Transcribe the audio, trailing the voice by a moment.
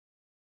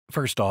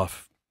First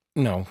off,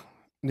 no,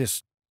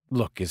 this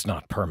look is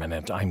not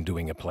permanent. I'm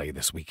doing a play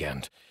this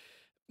weekend.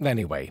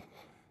 Anyway,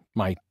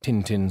 my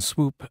Tintin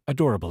swoop,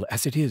 adorable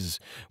as it is,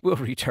 will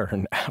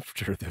return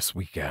after this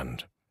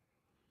weekend.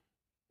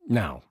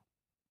 Now,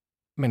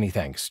 many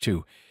thanks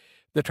to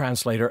the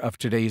translator of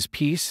today's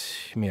piece,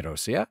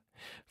 Myrosia,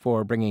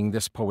 for bringing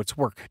this poet's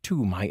work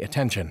to my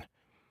attention.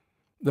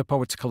 The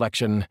poet's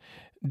collection,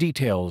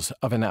 Details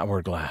of an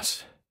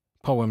Hourglass,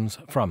 Poems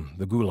from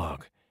the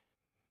Gulag,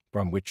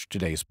 from which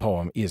today's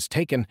poem is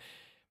taken,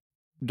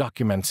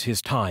 documents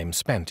his time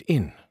spent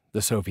in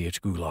the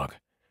Soviet Gulag.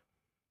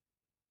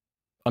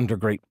 Under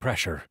great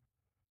pressure,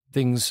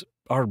 things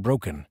are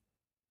broken,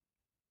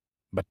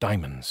 but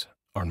diamonds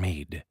are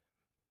made.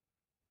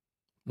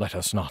 Let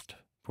us not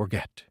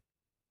forget.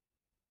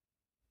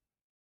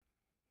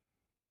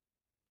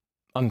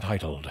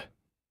 Untitled,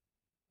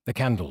 The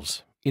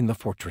Candles in the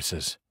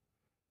Fortresses,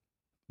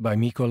 by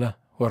Mykola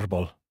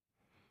Horbal,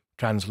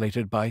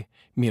 translated by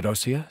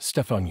Myrosia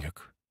Stefaniuk.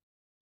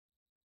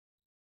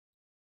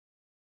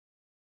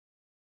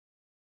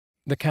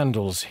 The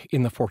candles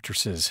in the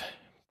fortresses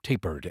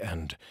tapered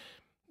and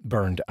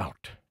burned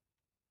out.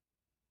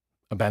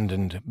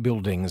 Abandoned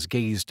buildings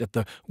gazed at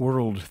the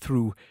world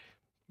through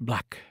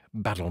black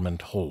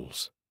battlement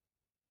holes.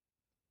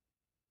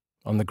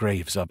 On the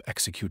graves of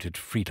executed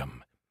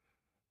freedom,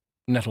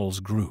 nettles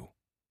grew.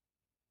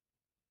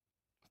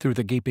 Through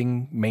the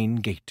gaping main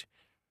gate,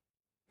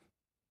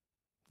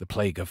 the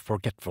plague of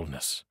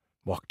forgetfulness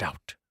walked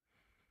out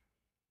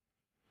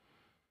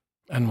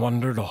and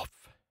wandered off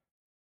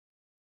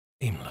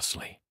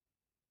aimlessly.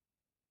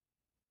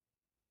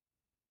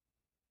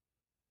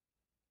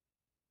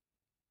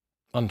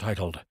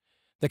 Untitled,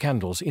 The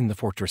Candles in the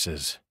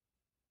Fortresses,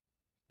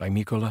 by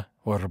Mykola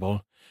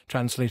Horbal,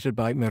 translated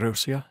by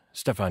Myrosia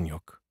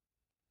Stefaniuk.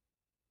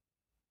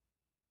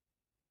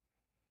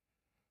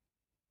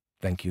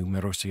 Thank you,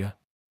 Myrosia.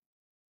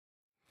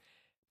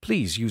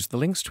 Please use the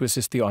links to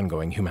assist the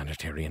ongoing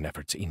humanitarian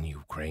efforts in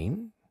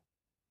Ukraine.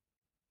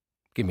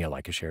 Give me a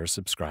like, a share,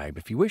 subscribe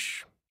if you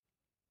wish,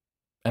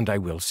 and I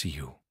will see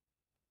you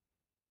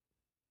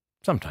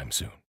sometime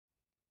soon.